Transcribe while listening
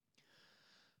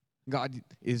God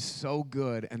is so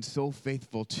good and so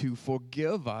faithful to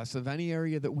forgive us of any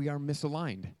area that we are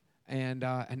misaligned. And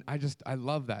I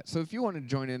love that. So if you want to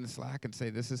join in the Slack and say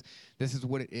this is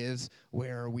what it is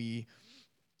where we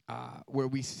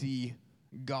see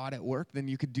God at work, then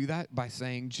you could do that by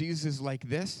saying Jesus is like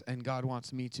this and God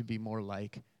wants me to be more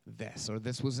like this, or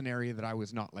this was an area that I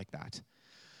was not like that.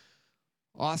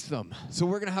 Awesome. So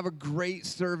we're going to have a great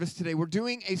service today. We're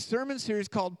doing a sermon series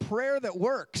called Prayer That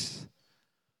Works.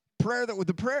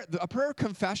 A prayer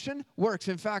confession works.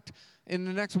 In fact, in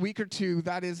the next week or two,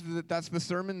 that's the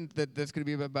sermon that's going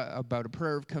to be about a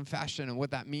prayer of confession and what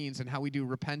that means and how we do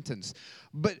repentance.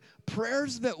 But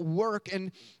prayers that work,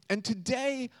 and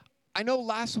today, I know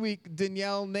last week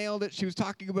Danielle nailed it. She was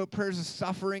talking about prayers of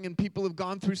suffering, and people have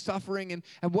gone through suffering, and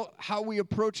how we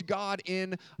approach God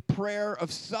in prayer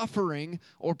of suffering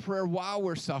or prayer while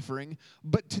we're suffering.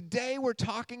 But today we're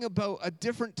talking about a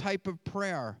different type of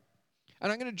prayer.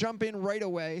 And I'm going to jump in right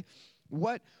away.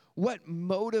 What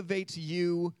motivates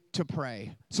you to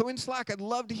pray? So in Slack, I'd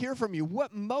love to hear from you.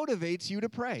 What motivates you to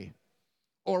pray?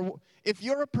 Or if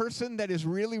you're a person that is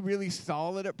really, really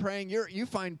solid at praying, you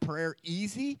find prayer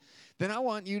easy, then I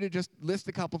want you to just list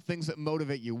a couple things that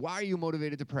motivate you. Why are you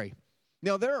motivated to pray?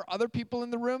 Now, there are other people in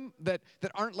the room that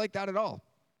aren't like that at all.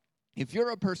 If you're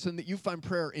a person that you find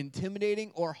prayer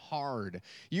intimidating or hard,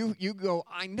 you go,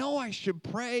 I know I should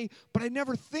pray, but I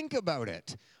never think about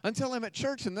it until I'm at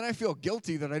church, and then I feel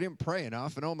guilty that I didn't pray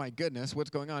enough, and oh my goodness, what's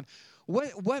going on?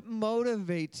 What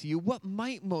motivates you? What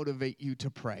might motivate you to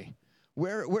pray?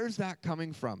 Where's that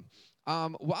coming from?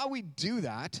 While we do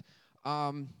that,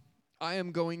 I'm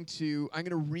going to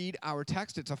read our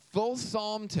text. It's a full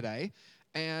psalm today.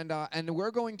 And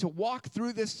we're going to walk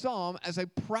through this psalm as a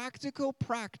practical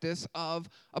practice of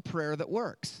a prayer that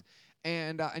works,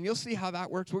 and you'll see how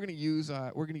that works. We're going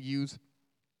to use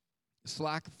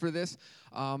Slack for this.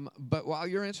 But while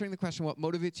you're answering the question, what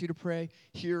motivates you to pray?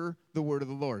 Hear the word of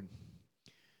the Lord.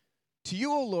 To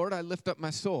you, O Lord, I lift up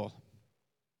my soul.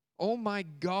 Oh my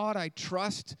God, I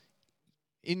trust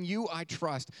in you. I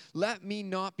trust. Let me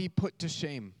not be put to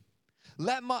shame.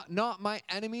 Let not my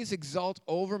enemies exalt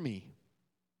over me.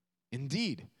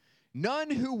 Indeed, none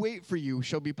who wait for you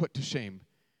shall be put to shame.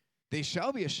 They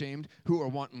shall be ashamed who are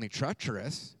wantonly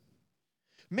treacherous.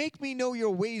 Make me know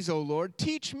your ways, O Lord.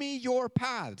 Teach me your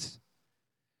paths.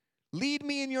 Lead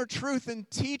me in your truth and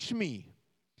teach me.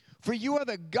 For you are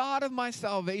the God of my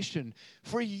salvation.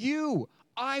 For you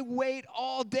I wait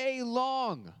all day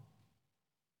long.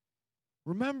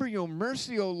 Remember your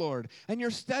mercy, O Lord, and your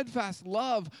steadfast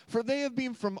love, for they have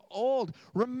been from old.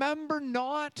 Remember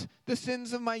not the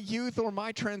sins of my youth or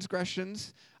my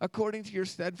transgressions. According to your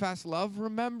steadfast love,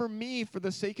 remember me for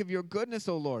the sake of your goodness,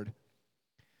 O Lord.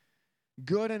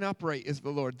 Good and upright is the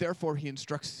Lord. Therefore, he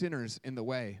instructs sinners in the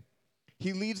way.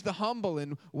 He leads the humble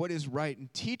in what is right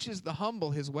and teaches the humble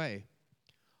his way.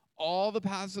 All the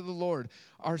paths of the Lord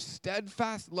are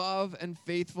steadfast love and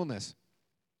faithfulness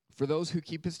for those who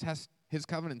keep his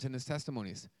covenant and his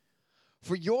testimonies.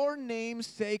 For your name's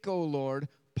sake, O Lord,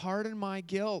 pardon my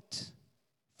guilt,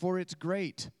 for it's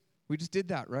great. We just did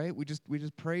that, right? We just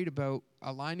prayed about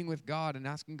aligning with God and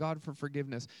asking God for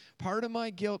forgiveness. Pardon my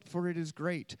guilt, for it is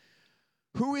great.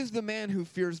 Who is the man who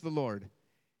fears the Lord?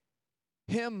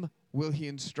 Him will he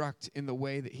instruct in the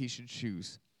way that he should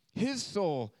choose. His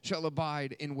soul shall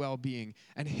abide in well-being,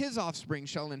 and his offspring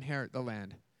shall inherit the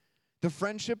land. The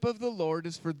friendship of the Lord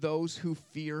is for those who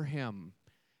fear him,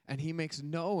 and he makes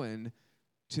known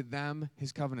to them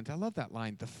his covenant. I love that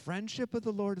line. The friendship of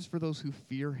the Lord is for those who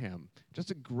fear him.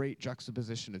 Just a great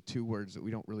juxtaposition of two words that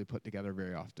we don't really put together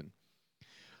very often.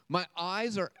 My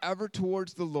eyes are ever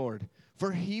towards the Lord,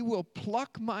 for he will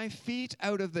pluck my feet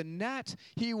out of the net.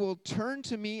 He will turn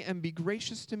to me and be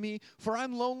gracious to me, for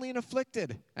I'm lonely and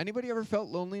afflicted. Anybody ever felt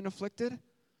lonely and afflicted?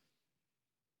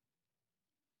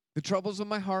 The troubles of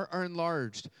my heart are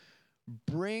enlarged.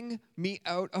 Bring me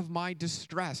out of my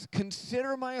distress.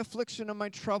 Consider my affliction and my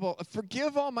trouble.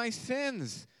 Forgive all my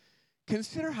sins.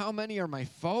 Consider how many are my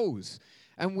foes,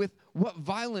 and with what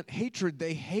violent hatred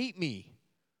they hate me.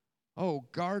 Oh,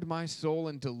 guard my soul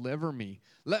and deliver me.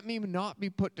 Let me not be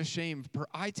put to shame, for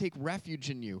I take refuge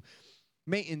in you.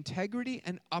 May integrity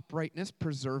and uprightness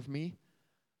preserve me.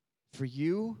 For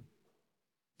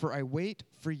I wait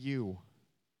for you.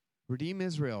 Redeem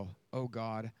Israel, O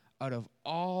God, out of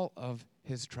all of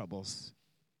his troubles.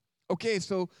 Okay,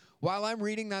 so while I'm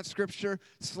reading that scripture,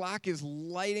 Slack is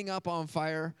lighting up on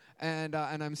fire, and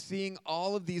I'm seeing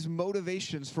all of these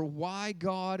motivations for why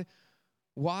God,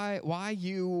 what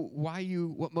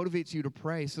motivates you to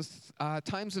pray. So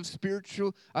times of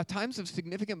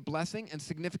significant blessing and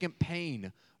significant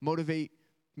pain motivate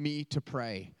me to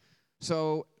pray.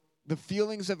 So the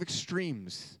feelings of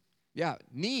extremes. Yeah,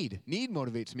 need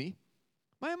motivates me.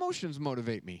 My emotions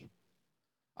motivate me.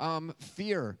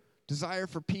 Fear, desire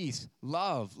for peace,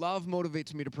 love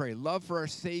motivates me to pray. Love for our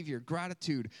Savior,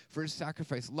 gratitude for his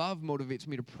sacrifice. Love motivates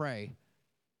me to pray.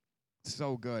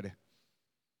 So good.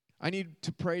 I need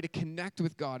to pray to connect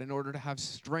with God in order to have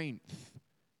strength.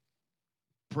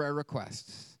 Prayer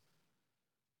requests,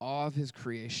 awe of his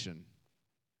creation,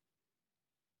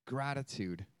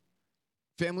 gratitude,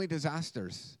 family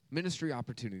disasters, ministry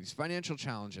opportunities, financial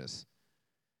challenges.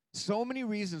 So many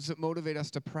reasons that motivate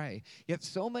us to pray. Yet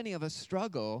so many of us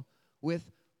struggle with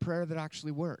prayer that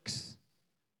actually works.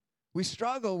 We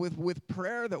struggle with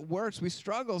prayer that works. We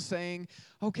struggle saying,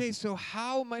 okay, so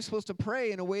how am I supposed to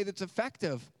pray in a way that's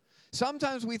effective?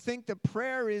 Sometimes we think that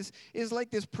prayer is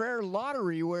like this prayer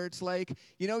lottery where it's like,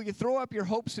 you throw up your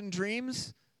hopes and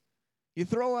dreams, you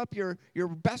throw up your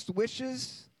best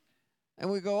wishes, and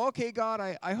we go, okay,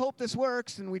 God, I hope this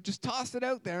works, and we just toss it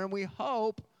out there, and we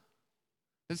hope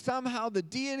that somehow the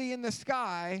deity in the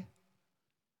sky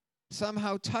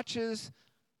somehow touches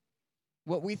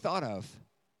what we thought of.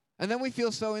 And then we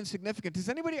feel so insignificant. Has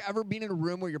anybody ever been in a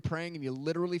room where you're praying and you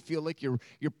literally feel like your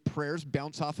prayers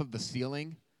bounce off of the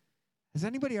ceiling? Has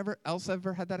anybody else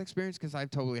ever had that experience? Because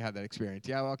I've totally had that experience.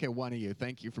 Yeah, okay, one of you.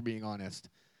 Thank you for being honest.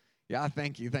 Yeah,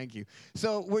 thank you.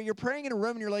 So where you're praying in a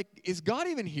room and you're like, is God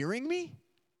even hearing me?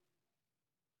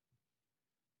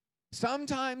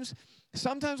 Sometimes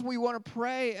we want to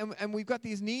pray and we've got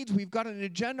these needs. We've got an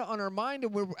agenda on our mind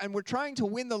and we're trying to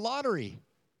win the lottery.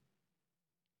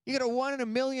 You got a 1 in a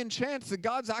million chance that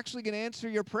God's actually going to answer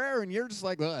your prayer, and you're just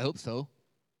like, well, I hope so.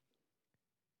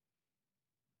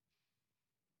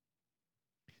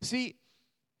 See,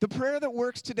 the prayer that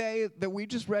works today that we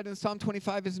just read in Psalm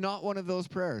 25 is not one of those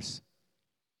prayers.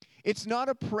 It's not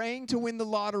a praying to win the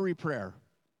lottery prayer.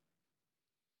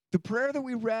 The prayer that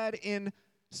we read in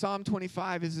Psalm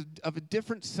 25 is of a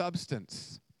different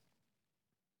substance.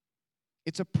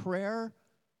 It's a prayer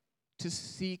to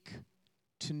seek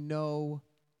to know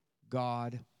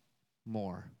God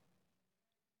more.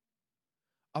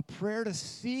 A prayer to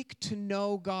seek to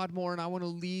know God more, and I want to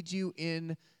lead you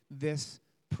in this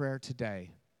prayer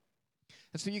today.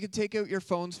 And so you can take out your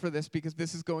phones for this because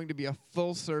this is going to be a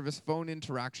full service phone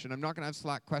interaction. I'm not going to have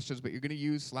Slack questions, but you're going to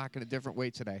use Slack in a different way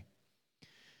today.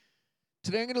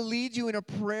 Today I'm going to lead you in a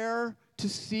prayer to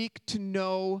seek to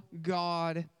know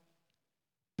God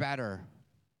better.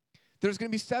 There's going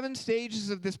to be 7 stages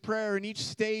of this prayer, and each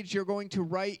stage you're going to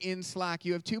write in Slack.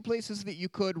 You have 2 places that you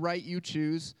could write, you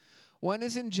choose. One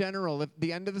is in general. At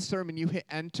the end of the sermon, you hit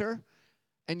enter,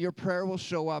 and your prayer will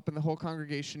show up, and the whole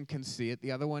congregation can see it.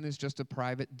 The other one is just a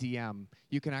private DM.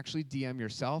 You can actually DM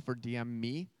yourself or DM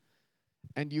me,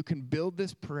 and you can build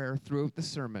this prayer throughout the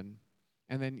sermon,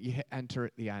 and then you hit enter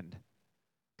at the end.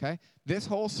 Okay? This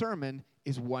whole sermon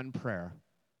is one prayer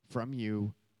from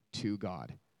you to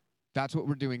God. That's what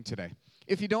we're doing today.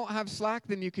 If you don't have Slack,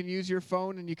 then you can use your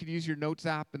phone and you can use your Notes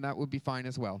app, and that would be fine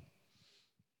as well.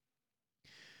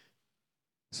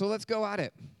 So let's go at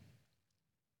it.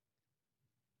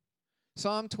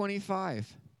 Psalm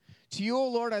 25. To you, O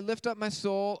Lord, I lift up my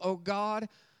soul. O God,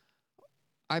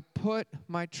 I put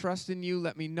my trust in you.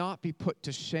 Let me not be put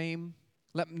to shame.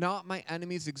 Let not my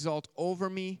enemies exalt over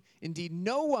me. Indeed,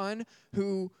 no one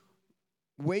who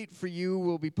wait for you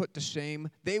will be put to shame.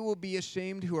 They will be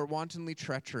ashamed who are wantonly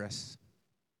treacherous.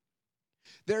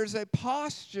 There's a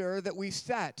posture that we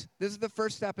set. This is the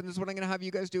first step, and this is what I'm going to have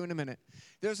you guys do in a minute.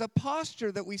 There's a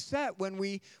posture that we set when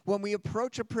we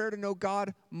approach a prayer to know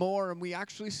God more, and we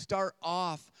actually start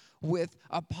off with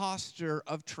a posture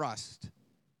of trust.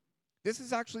 This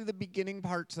is actually the beginning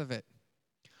parts of it.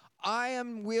 I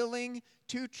am willing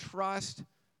to trust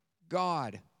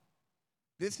God.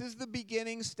 This is the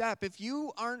beginning step. If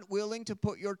you aren't willing to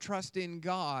put your trust in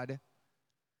God,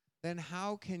 then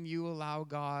how can you allow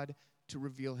God to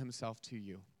reveal himself to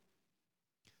you?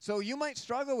 So you might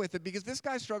struggle with it because this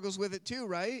guy struggles with it too,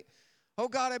 right? Oh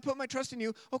God, I put my trust in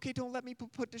you. Okay, don't let me be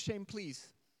put to shame, please.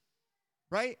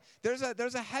 Right? There's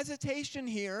a hesitation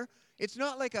here. It's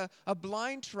not like a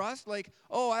blind trust, like,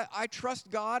 oh, I trust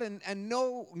God and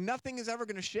no, nothing is ever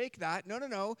going to shake that.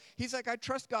 No. He's like, I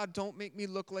trust God. Don't make me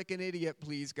look like an idiot,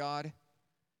 please, God.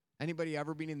 Anybody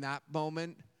ever been in that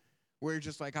moment where you're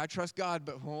just like, I trust God,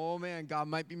 but oh man, God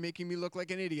might be making me look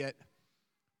like an idiot,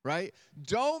 right?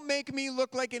 Don't make me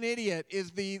look like an idiot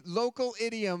is the local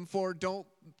idiom for don't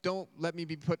let me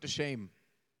be put to shame.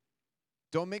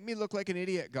 Don't make me look like an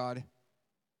idiot, God.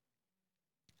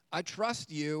 I trust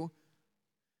you.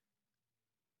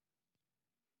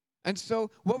 And so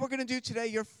what we're going to do today,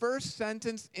 your first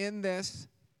sentence in this,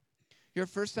 Your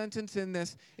first sentence in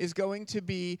this is going to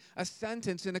be a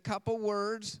sentence in a couple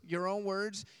words, your own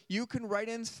words. You can write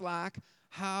in Slack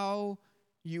how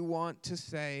you want to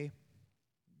say,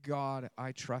 God,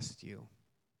 I trust you.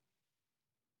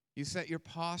 You set your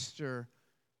posture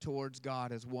towards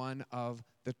God as one of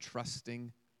the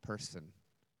trusting person.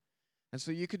 And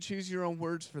so you could choose your own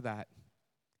words for that.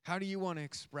 How do you want to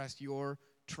express your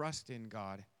trust in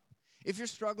God? If you're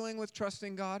struggling with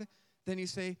trusting God, then you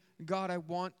say, God, I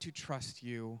want to trust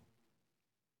you.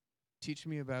 Teach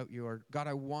me about your, God,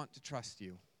 I want to trust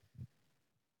you.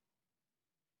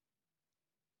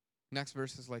 Next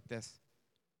verse is like this.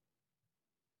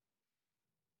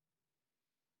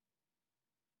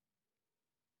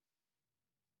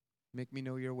 Make me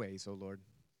know your ways, O Lord.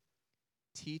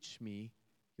 Teach me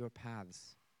your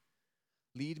paths.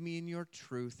 Lead me in your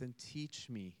truth and teach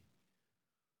me.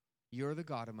 You're the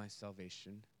God of my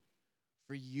salvation.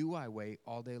 For you I wait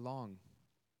all day long.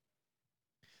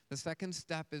 The second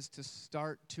step is to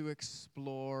start to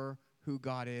explore who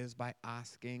God is by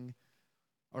asking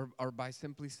or by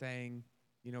simply saying,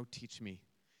 teach me.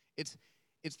 It's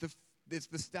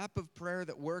the step of prayer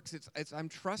that works. It's I'm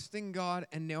trusting God,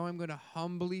 and now I'm going to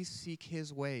humbly seek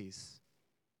his ways.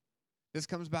 This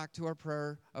comes back to our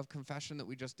prayer of confession that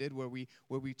we just did, where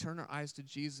we turn our eyes to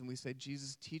Jesus and we say,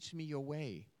 Jesus, teach me your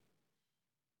way.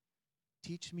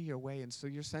 Teach me your way. And so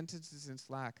your sentences in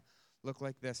Slack look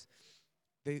like this.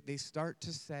 They start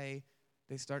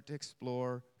to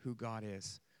explore who God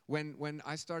is. When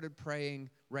I started praying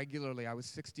regularly, I was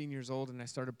 16 years old, and I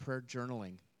started prayer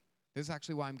journaling. This is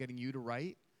actually why I'm getting you to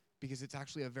write, because it's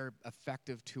actually a very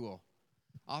effective tool.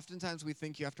 Oftentimes we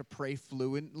think you have to pray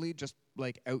fluently, just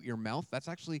like out your mouth. That's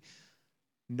actually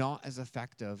not as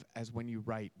effective as when you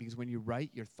write, because when you write,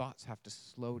 your thoughts have to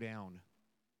slow down.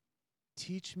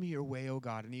 Teach me your way, O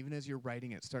God. And even as you're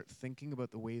writing it, start thinking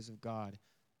about the ways of God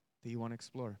that you want to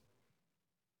explore.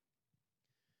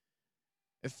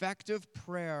 Effective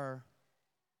prayer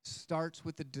starts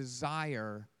with a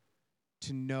desire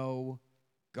to know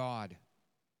God,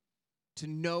 to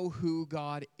know who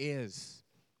God is.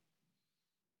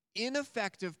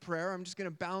 Ineffective prayer, I'm just going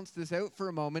to balance this out for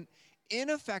a moment.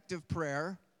 Ineffective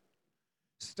prayer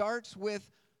starts with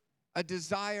a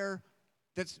desire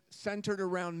that's centered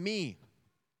around me,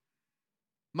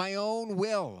 my own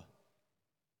will.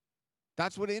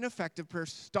 That's what ineffective prayer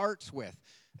starts with.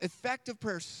 Effective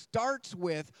prayer starts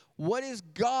with, what is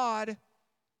God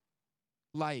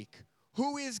like?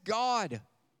 Who is God?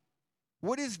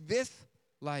 What is this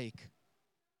like?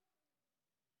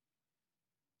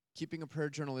 Keeping a prayer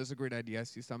journal is a great idea. I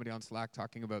see somebody on Slack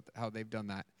talking about how they've done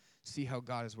that. See how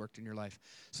God has worked in your life.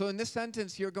 So in this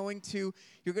sentence, you're going to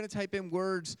type in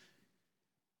words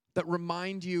that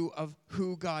remind you of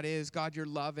who God is. God, you're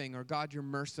loving, or God, you're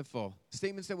merciful.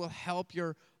 Statements that will help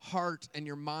your heart and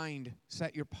your mind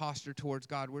set your posture towards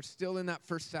God. We're still in that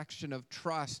first section of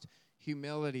trust,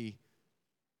 humility.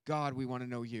 God, we want to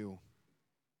know you.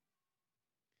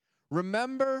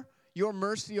 Remember your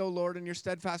mercy, O Lord, and your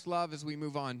steadfast love as we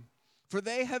move on. For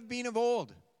they have been of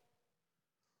old.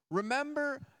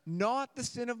 Remember not the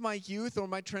sin of my youth or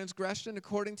my transgression.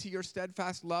 According to your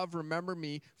steadfast love, remember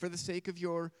me for the sake of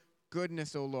your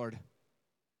goodness, O Lord.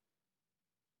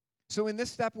 So in this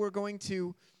step, we're going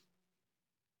to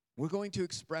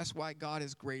express why God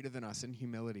is greater than us in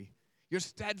humility. Your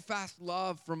steadfast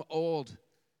love from old.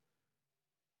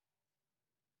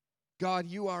 God,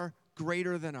 you are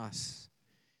greater than us.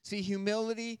 See,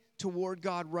 humility toward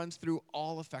God runs through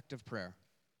all effective prayer.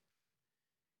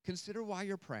 Consider why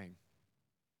you're praying.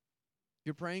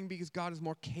 You're praying because God is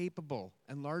more capable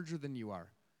and larger than you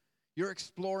are. You're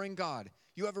exploring God.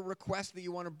 You have a request that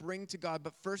you want to bring to God,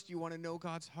 but first you want to know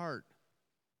God's heart,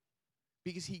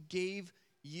 because he gave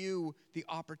you the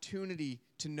opportunity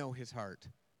to know his heart.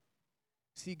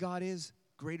 See, God is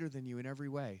greater than you in every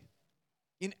way.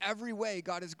 In every way,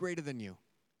 God is greater than you.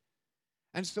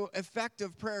 And so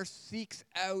effective prayer seeks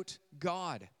out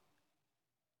God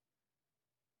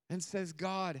and says,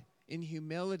 God, in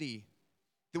humility.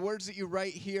 The words that you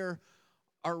write here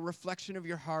are a reflection of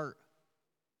your heart.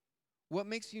 What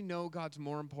makes you know God's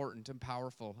more important and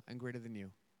powerful and greater than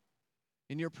you?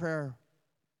 In your prayer,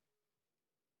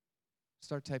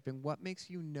 start typing, what makes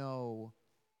you know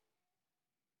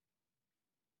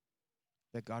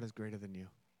that God is greater than you?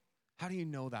 How do you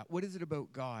know that? What is it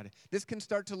about God? This can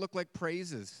start to look like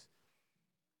praises.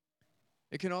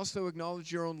 It can also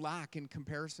acknowledge your own lack in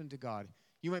comparison to God.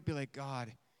 You might be like,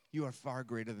 God, you are far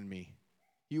greater than me.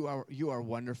 You are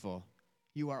wonderful.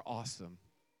 You are awesome.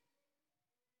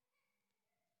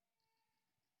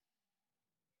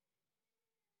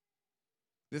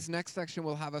 This next section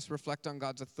will have us reflect on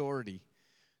God's authority.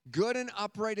 Good and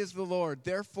upright is the Lord.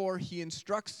 Therefore, he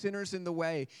instructs sinners in the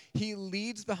way. He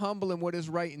leads the humble in what is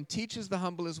right and teaches the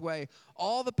humble his way.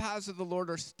 All the paths of the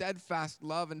Lord are steadfast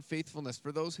love and faithfulness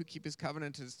for those who keep his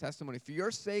covenant and his testimony. For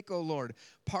your sake, O Lord,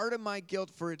 pardon my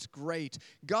guilt, for it's great.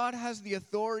 God has the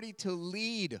authority to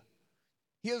lead.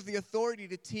 He has the authority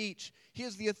to teach. He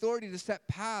has the authority to set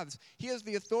paths. He has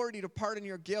the authority to pardon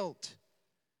your guilt.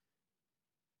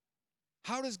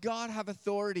 How does God have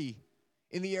authority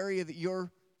in the area that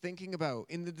you're thinking about,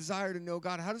 in the desire to know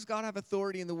God? How does God have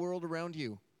authority in the world around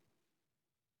you?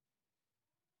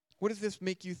 What does this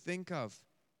make you think of?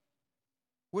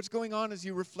 What's going on as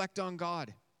you reflect on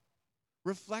God?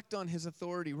 Reflect on his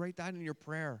authority. Write that in your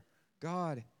prayer.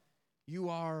 God, you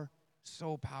are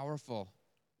so powerful.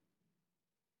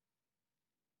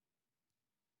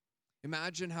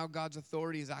 Imagine how God's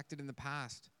authority has acted in the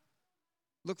past.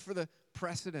 Look for the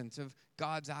precedent of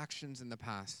God's actions in the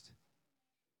past.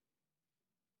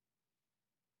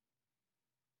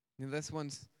 This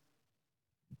one's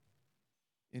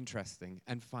interesting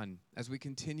and fun as we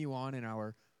continue on in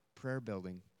our prayer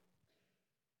building.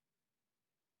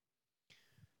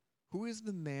 Who is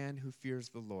the man who fears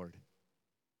the Lord?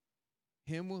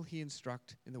 Him will he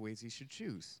instruct in the ways he should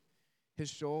choose. His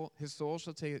soul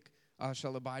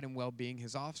shall abide in well-being.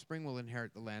 His offspring will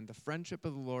inherit the land. The friendship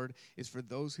of the Lord is for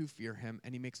those who fear him,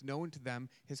 and he makes known to them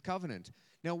his covenant.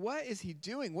 Now, what is he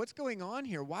doing? What's going on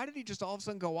here? Why did he just all of a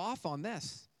sudden go off on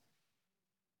this?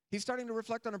 He's starting to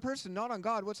reflect on a person, not on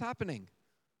God. What's happening?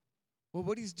 Well,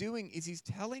 what he's doing is he's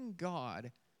telling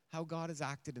God how God has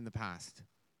acted in the past.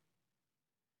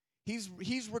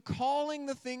 He's recalling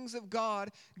the things of God.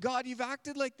 God, you've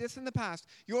acted like this in the past.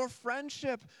 Your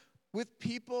friendship with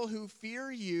people who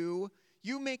fear you,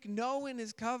 you make known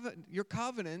his your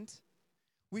covenant.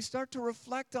 We start to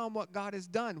reflect on what God has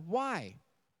done. Why?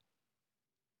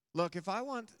 Look, if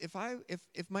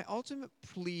my ultimate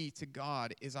plea to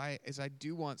God is I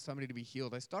do want somebody to be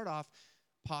healed, I start off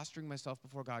posturing myself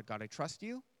before God. God, I trust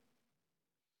you.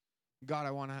 God,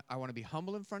 I want to be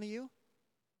humble in front of you.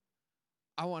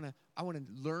 I want to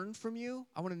learn from you.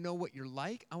 I want to know what you're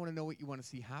like. I want to know what you want to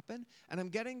see happen. And I'm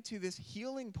getting to this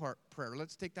healing prayer.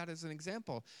 Let's take that as an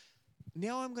example.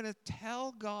 Now I'm going to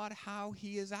tell God how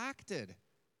he has acted.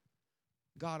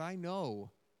 God, I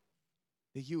know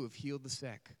that you have healed the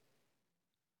sick.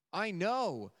 I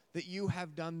know that you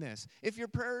have done this. If your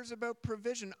prayer is about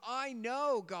provision, I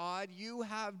know, God, you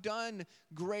have done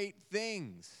great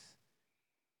things.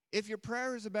 If your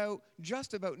prayer is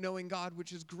just about knowing God,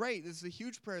 which is great, this is a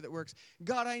huge prayer that works.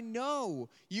 God, I know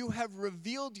you have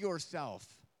revealed yourself.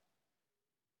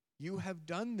 You have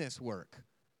done this work.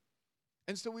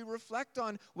 And so we reflect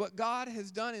on what God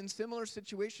has done in similar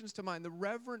situations to mine. The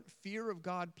reverent fear of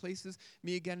God places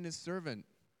me again as servant.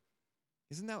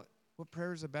 Isn't that what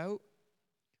prayer is about?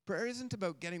 Prayer isn't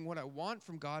about getting what I want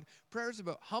from God. Prayer is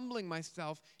about humbling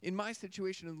myself in my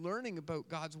situation and learning about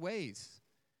God's ways.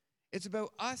 It's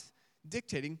about us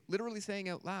dictating, literally saying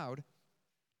out loud,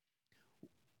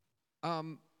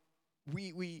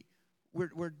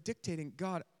 we're dictating,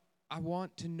 God, I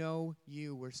want to know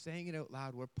you. We're saying it out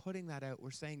loud. We're putting that out.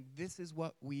 We're saying this is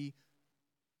what we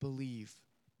believe.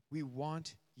 We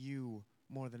want you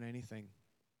more than anything.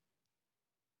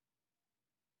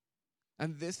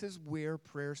 And this is where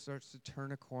prayer starts to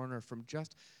turn a corner from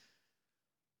just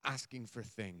asking for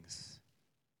things.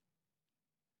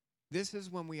 This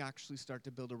is when we actually start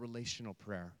to build a relational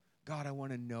prayer. God, I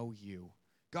want to know you.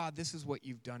 God, this is what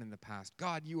you've done in the past.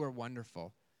 God, you are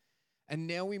wonderful. And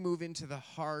now we move into the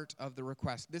heart of the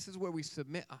request. This is where we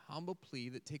submit a humble plea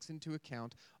that takes into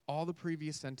account all the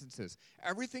previous sentences.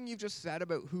 Everything you've just said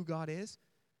about who God is,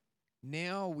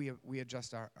 now we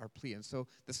adjust our plea. And so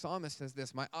the psalmist says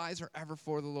this, my eyes are ever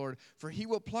for the Lord, for he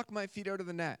will pluck my feet out of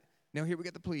the net. Now here we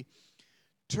get the plea.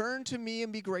 Turn to me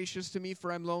and be gracious to me,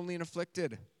 for I'm lonely and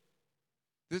afflicted.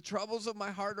 The troubles of my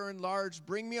heart are enlarged.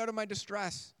 Bring me out of my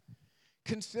distress.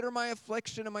 Consider my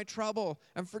affliction and my trouble,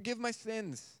 and forgive my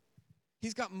sins.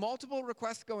 He's got multiple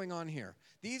requests going on here.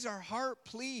 These are heart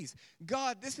pleas.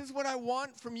 God, this is what I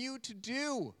want from you to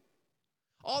do.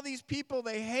 All these people,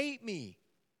 they hate me.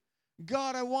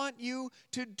 God, I want you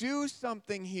to do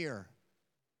something here.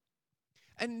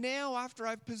 And now, after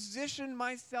I've positioned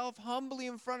myself humbly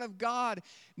in front of God,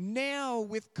 now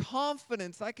with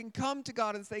confidence, I can come to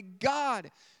God and say,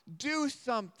 God, do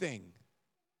something.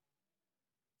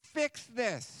 Fix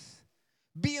this.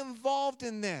 Be involved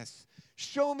in this.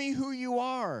 Show me who you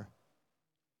are.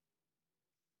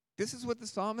 This is what the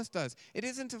psalmist does. It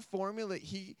isn't a formula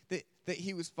that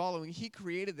he was following. He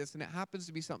created this, and it happens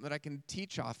to be something that I can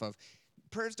teach off of.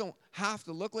 Prayers don't have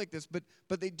to look like this, but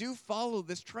they do follow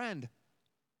this trend.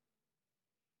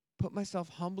 put myself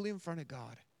humbly in front of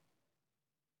God.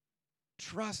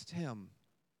 Trust him.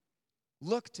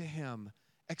 Look to him.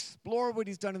 Explore what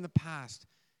he's done in the past.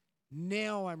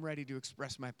 Now I'm ready to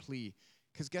express my plea.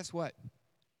 Because guess what?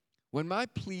 When my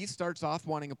plea starts off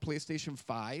wanting a PlayStation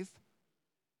 5,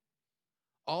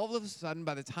 all of a sudden,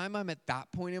 by the time I'm at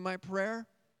that point in my prayer,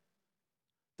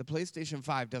 the PlayStation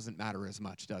 5 doesn't matter as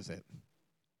much, does it?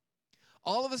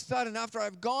 All of a sudden, after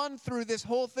I've gone through this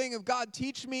whole thing of God,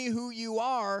 teach me who you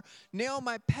are, now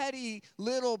my petty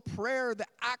little prayer that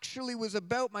actually was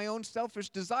about my own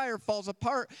selfish desire falls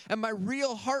apart, and my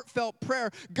real heartfelt prayer,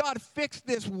 God, fix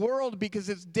this world because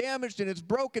it's damaged and it's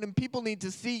broken and people need to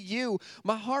see you.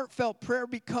 My heartfelt prayer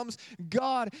becomes,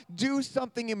 God, do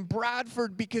something in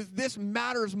Bradford because this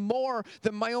matters more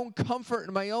than my own comfort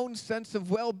and my own sense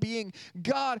of well-being.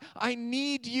 God, I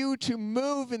need you to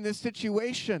move in this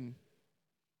situation.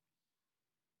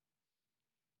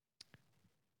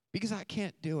 Because I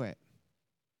can't do it.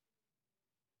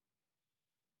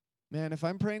 Man, if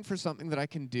I'm praying for something that I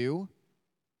can do,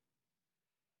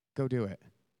 go do it.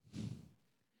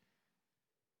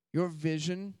 Your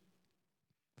vision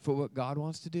for what God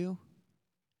wants to do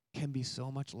can be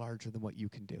so much larger than what you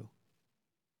can do.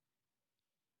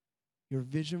 Your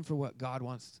vision for what God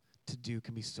wants to do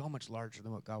can be so much larger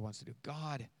than what God wants to do.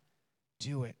 God,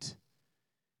 do it.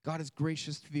 God is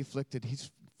gracious to the afflicted.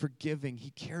 He's forgiving.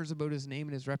 He cares about his name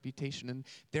and his reputation. And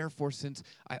therefore, since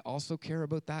I also care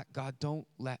about that, God, don't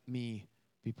let me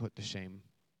be put to shame.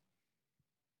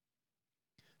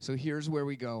 So here's where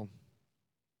we go.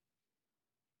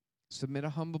 Submit a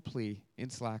humble plea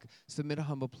in Slack. Submit a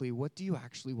humble plea. What do you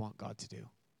actually want God to do?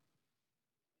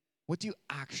 What do you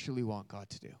actually want God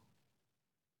to do?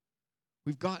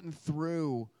 We've gotten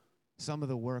through some of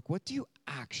the work. What do you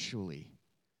actually,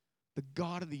 the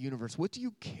God of the universe, what do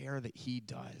you care that he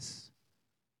does?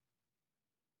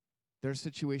 There are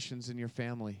situations in your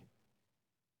family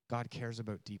God cares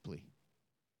about deeply.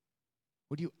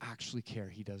 What do you actually care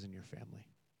he does in your family?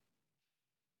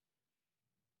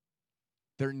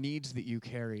 There are needs that you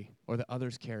carry or that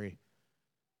others carry.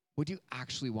 What do you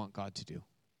actually want God to do?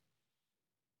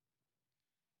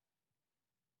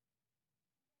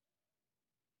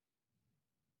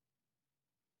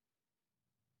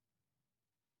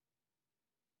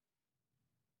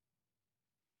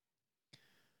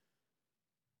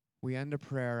 We end a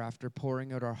prayer after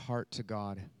pouring out our heart to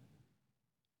God.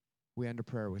 We end a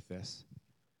prayer with this.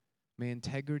 May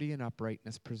integrity and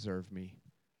uprightness preserve me.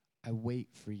 I wait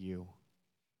for you.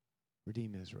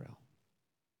 Redeem Israel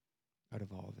out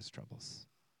of all of his troubles.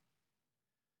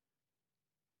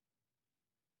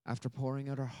 After pouring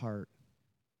out our heart,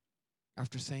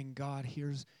 after saying, God,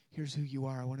 here's who you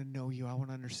are. I want to know you. I want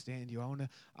to understand you. I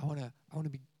want to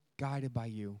be guided by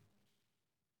you.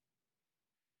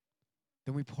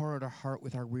 Then we pour out our heart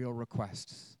with our real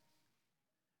requests.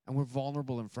 And we're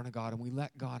vulnerable in front of God, and we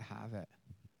let God have it.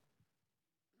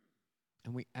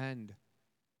 And we end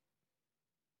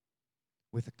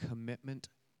with a commitment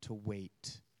to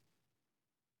wait.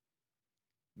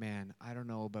 Man, I don't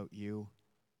know about you,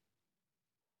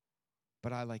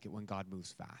 but I like it when God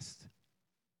moves fast.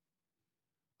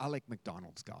 I like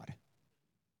McDonald's God.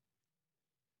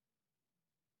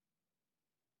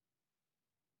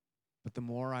 But the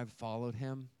more I've followed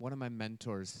him, one of my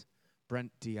mentors,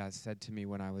 Brent Diaz, said to me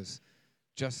when I was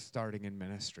just starting in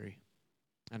ministry,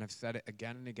 and I've said it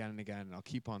again and again and again, and I'll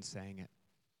keep on saying it.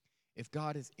 If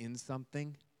God is in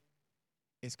something,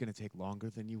 it's going to take longer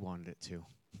than you wanted it to.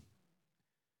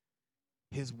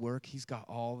 His work, he's got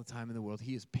all the time in the world.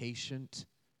 He is patient.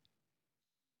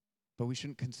 But we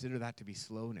shouldn't consider that to be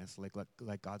slowness,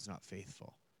 like God's not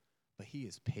faithful. But he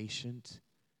is patient.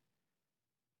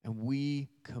 And we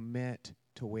commit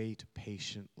to wait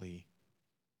patiently.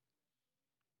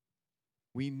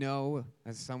 We know,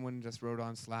 as someone just wrote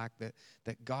on Slack,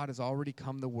 that God has already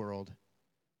come the world.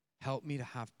 Help me to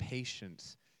have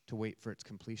patience to wait for its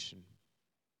completion.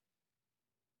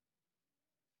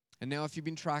 And now if you've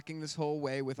been tracking this whole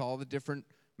way with all the different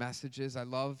messages, I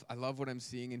love what I'm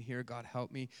seeing in here. God,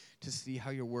 help me to see how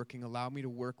you're working. Allow me to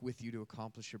work with you to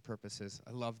accomplish your purposes.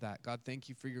 I love that. God, thank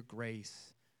you for your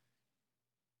grace.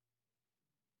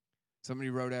 Somebody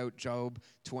wrote out Job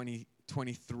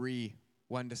 23,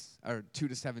 2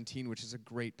 to 17, which is a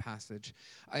great passage.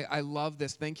 I love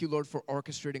this. Thank you, Lord, for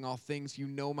orchestrating all things. You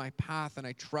know my path, and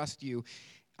I trust you.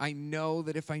 I know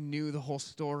that if I knew the whole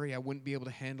story, I wouldn't be able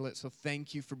to handle it. So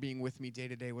thank you for being with me day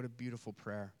to day. What a beautiful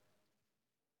prayer.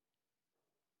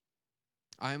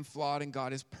 I am flawed, and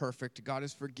God is perfect. God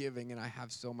is forgiving, and I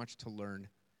have so much to learn.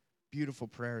 Beautiful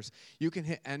prayers. You can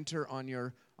hit enter on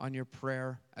your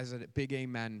prayer as a big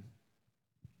amen.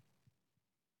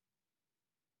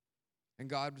 And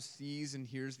God sees and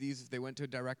hears these. If they went to a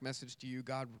direct message to you,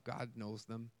 God knows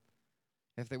them.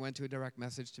 If they went to a direct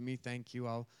message to me, thank you.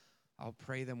 I'll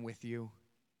pray them with you.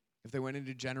 If they went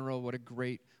into general, what a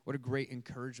great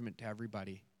encouragement to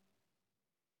everybody.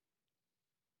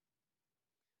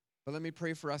 But let me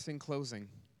pray for us in closing.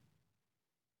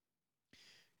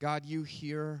 God, you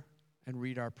hear and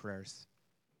read our prayers.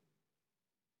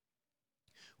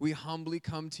 We humbly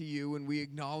come to you and we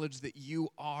acknowledge that you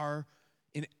are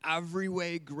in every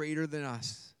way greater than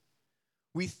us.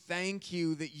 We thank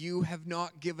you that you have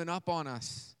not given up on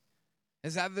us,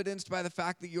 as evidenced by the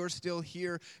fact that you're still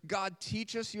here. God,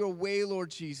 teach us your way,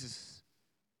 Lord Jesus.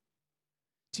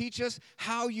 Teach us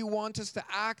how you want us to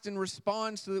act and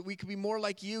respond so that we can be more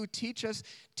like you. Teach us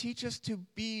to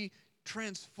be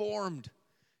transformed.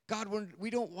 God, we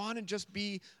don't want to just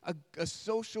be a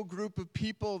social group of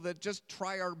people that just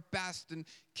try our best and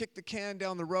kick the can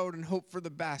down the road and hope for the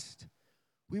best.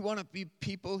 We want to be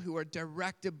people who are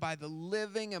directed by the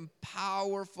living and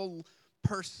powerful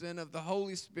person of the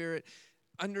Holy Spirit,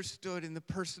 understood in the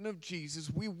person of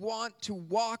Jesus. We want to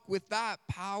walk with that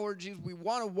power, Jesus. We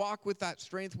want to walk with that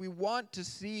strength. We want to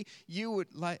see you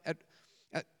at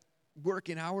work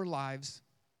in our lives.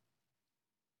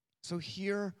 So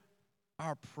hear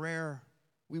our prayer.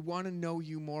 We want to know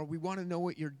you more. We want to know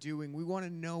what you're doing. We want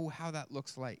to know how that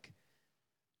looks like.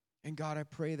 And God, I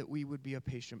pray that we would be a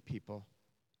patient people,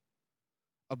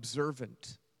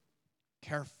 observant,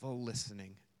 careful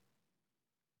listening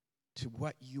to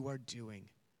what you are doing,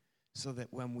 so that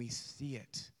when we see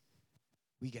it,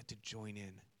 we get to join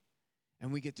in.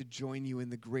 And we get to join you in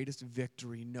the greatest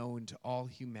victory known to all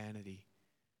humanity,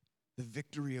 the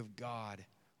victory of God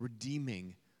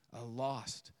redeeming a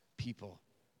lost people.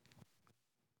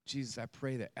 Jesus, I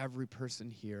pray that every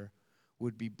person here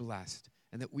would be blessed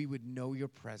and that we would know your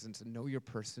presence and know your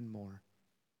person more.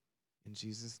 In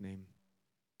Jesus' name,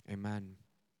 amen.